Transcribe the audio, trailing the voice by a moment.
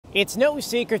It's no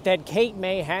secret that Cape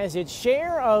May has its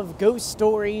share of ghost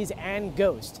stories and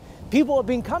ghosts. People have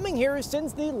been coming here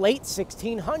since the late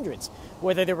 1600s,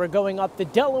 whether they were going up the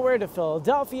Delaware to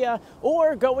Philadelphia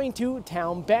or going to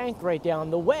Town Bank right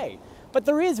down the way. But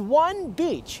there is one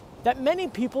beach that many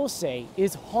people say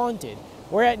is haunted,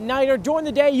 where at night or during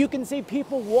the day you can see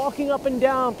people walking up and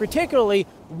down, particularly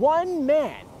one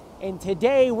man. And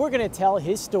today we're going to tell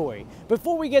his story.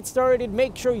 Before we get started,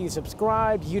 make sure you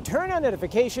subscribe, you turn on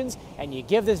notifications, and you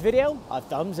give this video a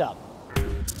thumbs up.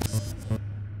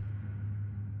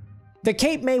 The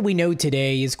Cape May we know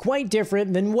today is quite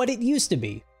different than what it used to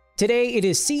be. Today it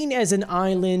is seen as an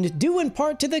island due in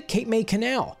part to the Cape May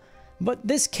Canal. But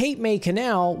this Cape May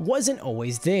Canal wasn't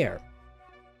always there.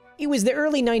 It was the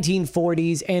early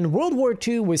 1940s and World War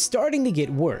II was starting to get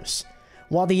worse.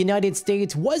 While the United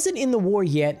States wasn't in the war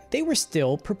yet, they were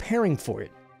still preparing for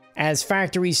it. As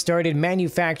factories started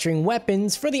manufacturing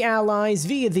weapons for the Allies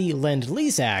via the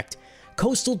Lend-Lease Act,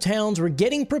 coastal towns were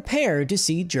getting prepared to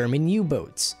see German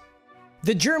U-boats.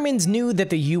 The Germans knew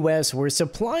that the US were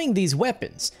supplying these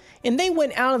weapons, and they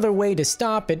went out of their way to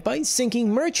stop it by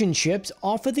sinking merchant ships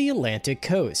off of the Atlantic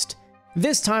coast.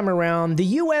 This time around,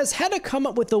 the US had to come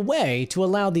up with a way to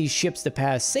allow these ships to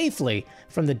pass safely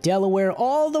from the Delaware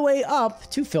all the way up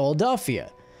to Philadelphia.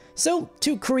 So,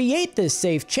 to create this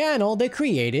safe channel, they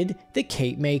created the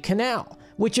Cape May Canal,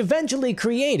 which eventually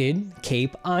created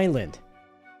Cape Island.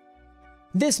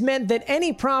 This meant that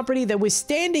any property that was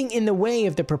standing in the way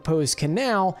of the proposed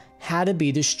canal had to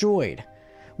be destroyed.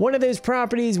 One of those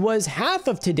properties was half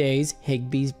of today's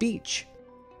Higbee's Beach.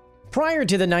 Prior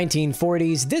to the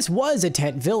 1940s, this was a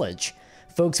tent village.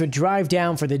 Folks would drive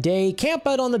down for the day, camp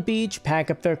out on the beach,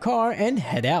 pack up their car, and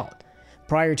head out.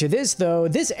 Prior to this, though,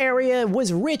 this area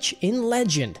was rich in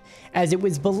legend, as it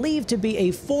was believed to be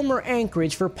a former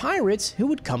anchorage for pirates who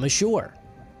would come ashore.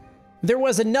 There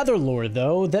was another lore,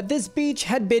 though, that this beach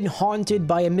had been haunted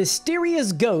by a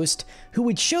mysterious ghost who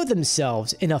would show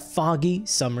themselves in a foggy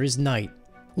summer's night.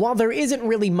 While there isn't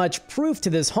really much proof to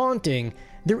this haunting,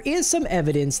 there is some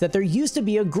evidence that there used to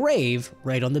be a grave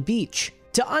right on the beach.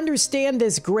 To understand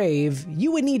this grave,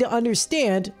 you would need to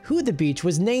understand who the beach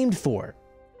was named for.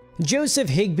 Joseph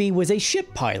Higbee was a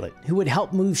ship pilot who would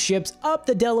help move ships up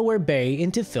the Delaware Bay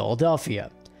into Philadelphia.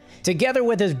 Together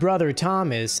with his brother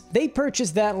Thomas, they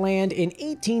purchased that land in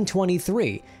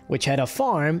 1823, which had a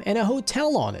farm and a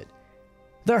hotel on it.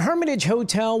 The Hermitage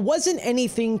Hotel wasn't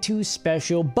anything too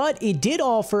special, but it did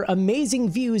offer amazing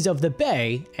views of the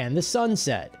bay and the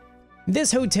sunset.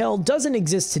 This hotel doesn't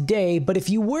exist today, but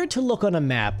if you were to look on a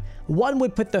map, one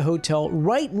would put the hotel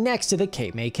right next to the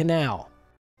Cape May Canal.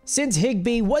 Since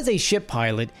Higbee was a ship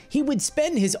pilot, he would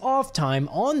spend his off time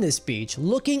on this beach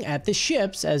looking at the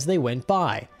ships as they went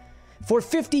by. For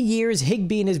 50 years,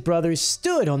 Higbee and his brothers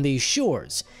stood on these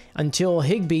shores, until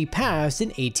Higbee passed in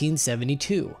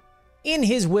 1872. In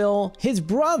his will, his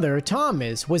brother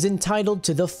Thomas was entitled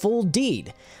to the full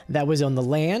deed that was on the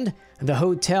land, the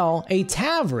hotel, a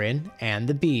tavern, and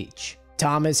the beach.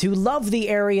 Thomas, who loved the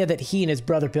area that he and his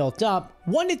brother built up,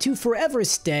 wanted to forever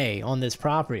stay on this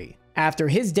property. After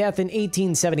his death in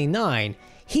 1879,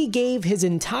 he gave his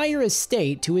entire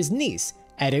estate to his niece,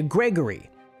 Etta Gregory.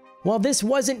 While this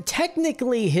wasn't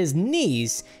technically his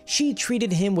niece, she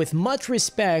treated him with much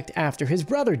respect after his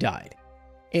brother died.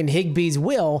 In Higbee's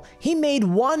will, he made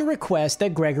one request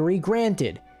that Gregory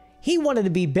granted. He wanted to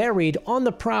be buried on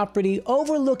the property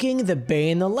overlooking the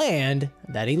bay and the land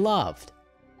that he loved.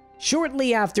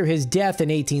 Shortly after his death in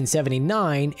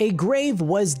 1879, a grave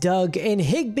was dug and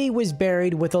Higbee was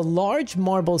buried with a large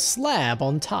marble slab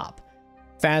on top.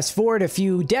 Fast forward a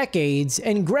few decades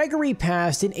and Gregory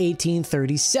passed in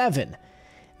 1837.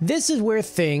 This is where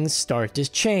things start to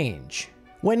change.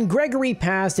 When Gregory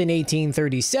passed in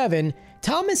 1837,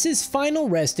 Thomas's final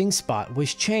resting spot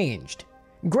was changed.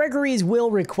 Gregory's will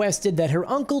requested that her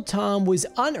Uncle Tom was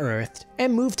unearthed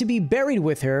and moved to be buried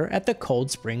with her at the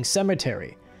Cold Spring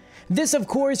Cemetery. This, of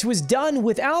course, was done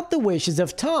without the wishes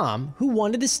of Tom, who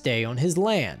wanted to stay on his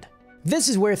land. This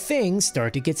is where things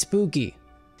start to get spooky.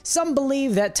 Some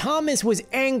believe that Thomas was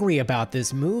angry about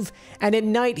this move, and at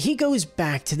night he goes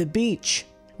back to the beach.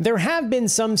 There have been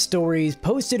some stories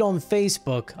posted on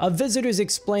Facebook of visitors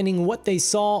explaining what they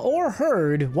saw or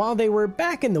heard while they were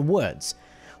back in the woods.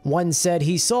 One said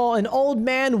he saw an old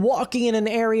man walking in an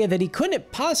area that he couldn't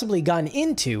have possibly gotten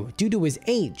into due to his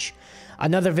age.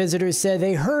 Another visitor said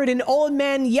they heard an old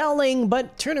man yelling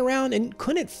but turned around and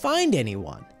couldn't find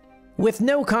anyone. With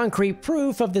no concrete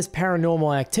proof of this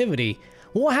paranormal activity,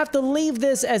 we'll have to leave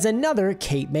this as another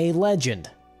Cape May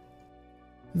legend.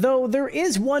 Though there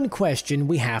is one question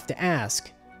we have to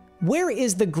ask. Where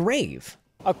is the grave?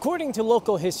 According to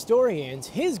local historians,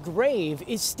 his grave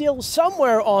is still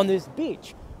somewhere on this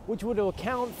beach, which would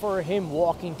account for him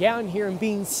walking down here and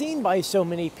being seen by so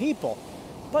many people.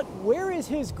 But where is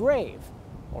his grave?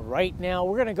 Well, right now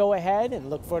we're going to go ahead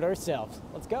and look for it ourselves.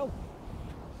 Let's go.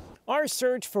 Our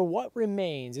search for what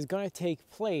remains is going to take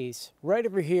place right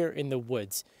over here in the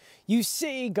woods. You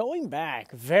see, going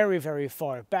back very, very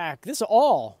far back, this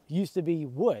all used to be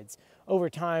woods. Over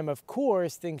time, of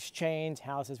course, things changed,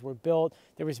 houses were built,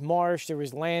 there was marsh, there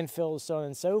was landfills, so on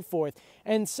and so forth.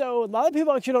 And so a lot of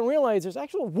people actually don't realize there's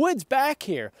actual woods back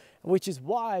here, which is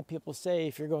why people say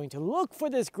if you're going to look for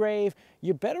this grave,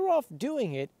 you're better off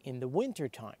doing it in the winter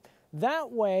time.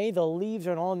 That way, the leaves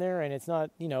aren't on there and it's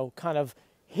not, you know, kind of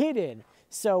hidden.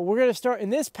 So we're going to start in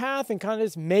this path and kind of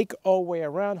just make our way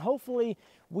around. Hopefully,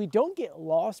 we don't get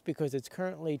lost because it's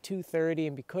currently 2:30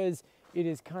 and because it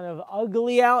is kind of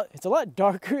ugly out. It's a lot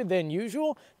darker than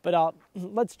usual, but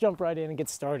let's jump right in and get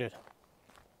started.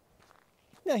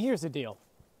 Now here's the deal.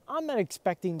 I'm not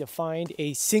expecting to find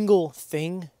a single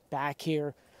thing back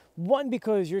here. One,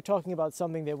 because you're talking about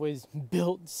something that was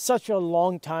built such a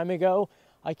long time ago.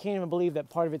 I can't even believe that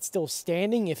part of it's still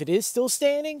standing, if it is still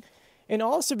standing. And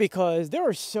also because there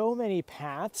are so many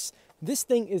paths. This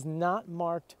thing is not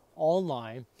marked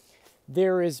online.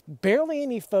 There is barely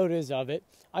any photos of it.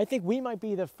 I think we might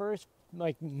be the first,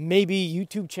 like maybe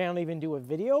YouTube channel even do a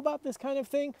video about this kind of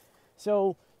thing.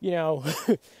 So, you know,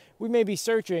 we may be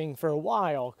searching for a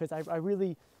while because I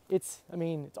really, it's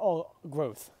all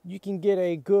growth. You can get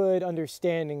a good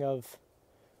understanding of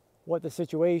what the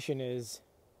situation is.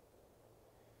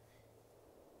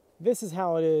 This is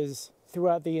how it is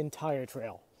throughout the entire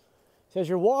trail. So as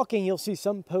you're walking, you'll see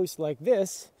some posts like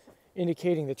this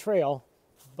indicating the trail,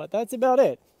 but that's about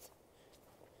it.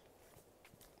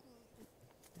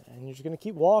 And you're just going to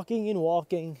keep walking and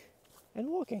walking and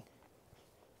walking.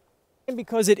 And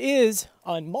because it is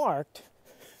unmarked,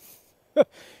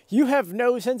 you have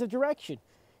no sense of direction.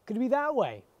 Could it be that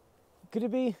way? Could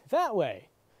it be that way?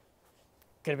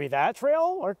 Could it be that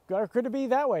trail? Or could it be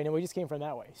that way? No, we just came from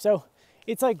that way. So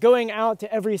it's like going out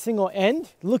to every single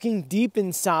end, looking deep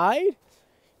inside,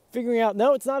 figuring out,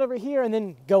 no, it's not over here, and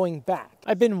then going back.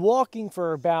 I've been walking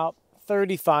for about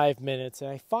 35 minutes, and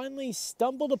I finally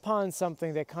stumbled upon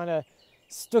something that kind of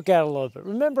stuck out a little bit.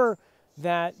 Remember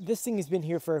that this thing has been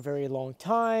here for a very long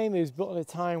time. It was built at a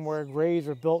time where graves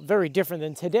were built very different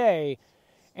than today,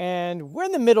 and we're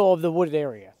in the middle of the wooded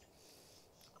area.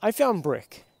 I found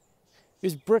brick.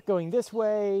 There's brick going this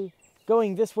way.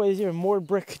 Going this way, there's even more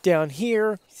brick down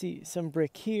here. See some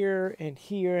brick here and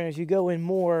here, and as you go in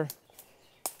more,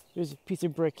 there's a piece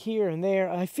of brick here and there.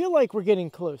 I feel like we're getting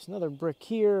close. Another brick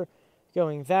here,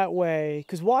 going that way.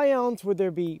 Because why else would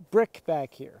there be brick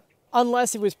back here?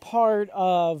 Unless it was part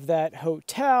of that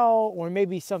hotel or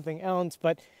maybe something else.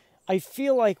 But I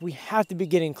feel like we have to be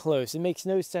getting close. It makes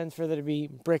no sense for there to be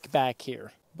brick back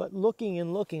here. But looking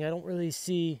and looking, I don't really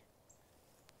see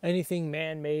anything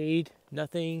man-made.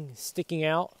 Nothing sticking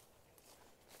out.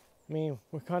 I mean,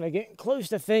 we're kind of getting close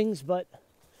to things, but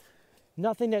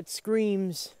nothing that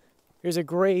screams there's a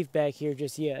grave back here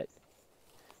just yet.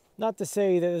 Not to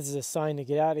say that this is a sign to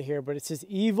get out of here, but it says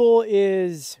evil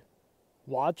is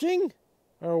watching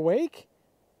or awake.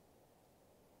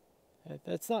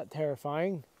 That's not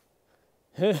terrifying.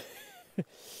 I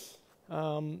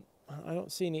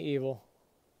don't see any evil.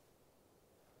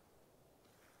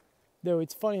 Though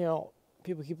it's funny how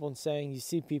people keep on saying you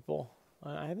see people.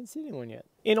 I haven't seen anyone yet.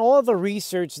 In all the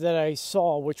research that I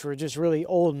saw, which were just really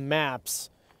old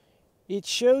maps, it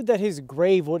showed that his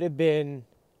grave would have been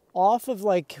off of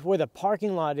like where the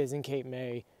parking lot is in Cape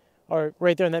May, or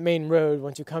right there on that main road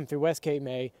once you come through West Cape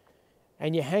May,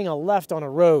 and you hang a left on a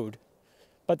road.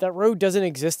 But that road doesn't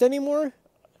exist anymore.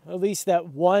 At least that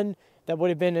one that would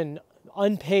have been an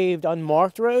unpaved,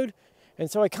 unmarked road. And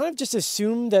so I kind of just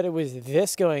assumed that it was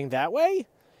this going that way.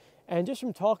 And just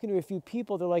from talking to a few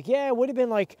people, they're like, yeah, it would have been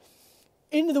like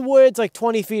into the woods, like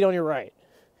 20 feet on your right.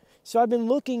 So I've been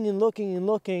looking and looking and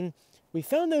looking. We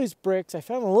found those bricks. I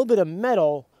found a little bit of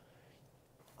metal.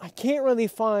 I can't really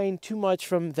find too much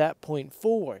from that point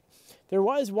forward. There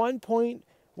was one point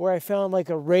where I found like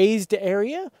a raised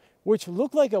area, which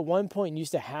looked like at one point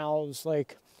used to house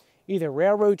like either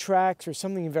railroad tracks or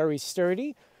something very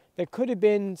sturdy. That could have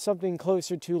been something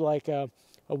closer to like a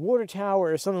water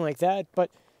tower or something like that, but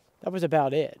that was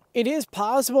about it. It is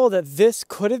possible that this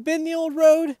could have been the old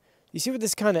road. You see where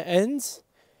this kind of ends?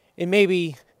 And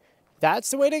maybe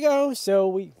that's the way to go. So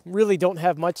we really don't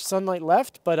have much sunlight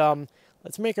left, but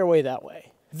let's make our way that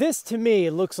way. This to me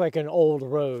looks like an old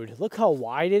road. Look how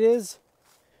wide it is.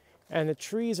 And the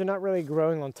trees are not really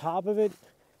growing on top of it.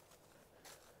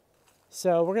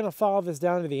 So we're gonna follow this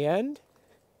down to the end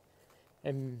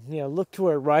and, you know, look to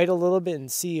our right a little bit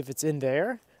and see if it's in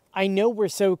there. I know we're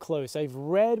so close. I've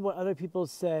read what other people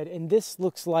said, and this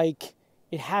looks like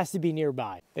it has to be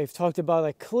nearby. They've talked about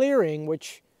a clearing,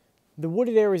 which the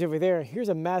wooded area is over there. Here's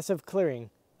a massive clearing.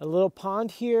 A little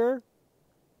pond here,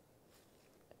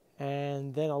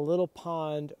 and then a little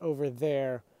pond over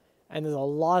there. And there's a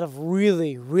lot of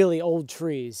really, really old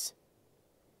trees.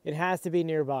 It has to be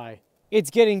nearby. It's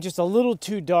getting just a little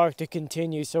too dark to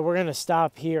continue, so we're gonna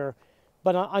stop here.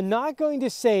 But I'm not going to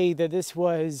say that this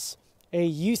was a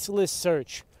useless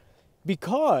search,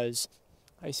 because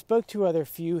I spoke to other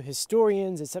few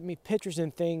historians that sent me pictures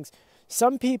and things.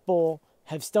 Some people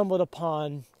have stumbled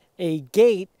upon a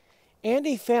gate and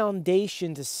a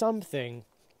foundation to something,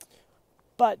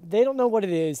 but they don't know what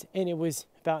it is, and it was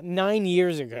about 9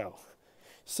 years ago.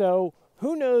 So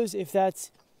who knows if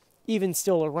that's even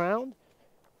still around.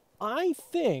 I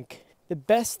think the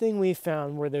best thing we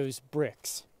found were those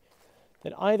bricks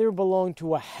that either belong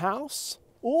to a house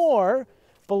or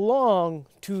belong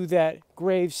to that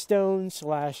gravestone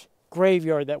 /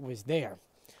 graveyard that was there.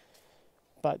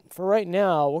 But for right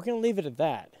now, we're going to leave it at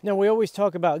that. Now, we always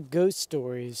talk about ghost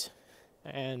stories,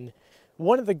 and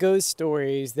one of the ghost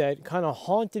stories that kind of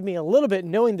haunted me a little bit,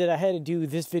 knowing that I had to do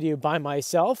this video by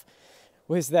myself,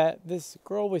 was that this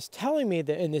girl was telling me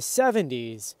that in the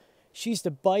 70s, she used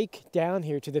to bike down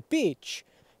here to the beach,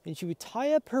 and she would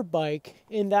tie up her bike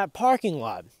in that parking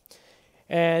lot.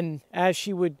 And as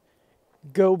she would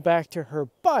go back to her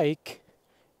bike,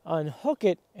 unhook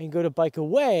it, and go to bike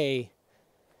away,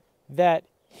 that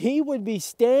he would be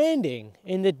standing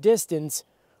in the distance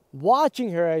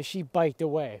watching her as she biked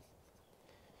away.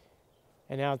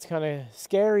 And now it's kind of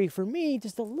scary for me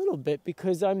just a little bit,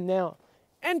 because I'm now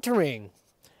entering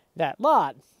that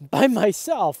lot by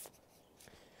myself,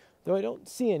 though I don't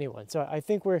see anyone. So I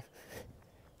think we're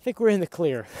in the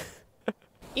clear.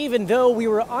 Even though we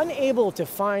were unable to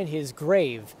find his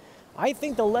grave, I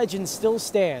think the legend still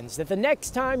stands that the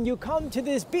next time you come to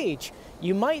this beach,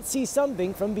 you might see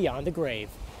something from beyond the grave.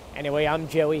 Anyway, I'm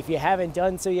Joey. If you haven't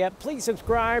done so yet, please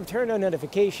subscribe, turn on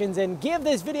notifications, and give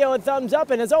this video a thumbs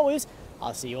up. And as always,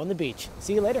 I'll see you on the beach.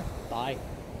 See you later. Bye.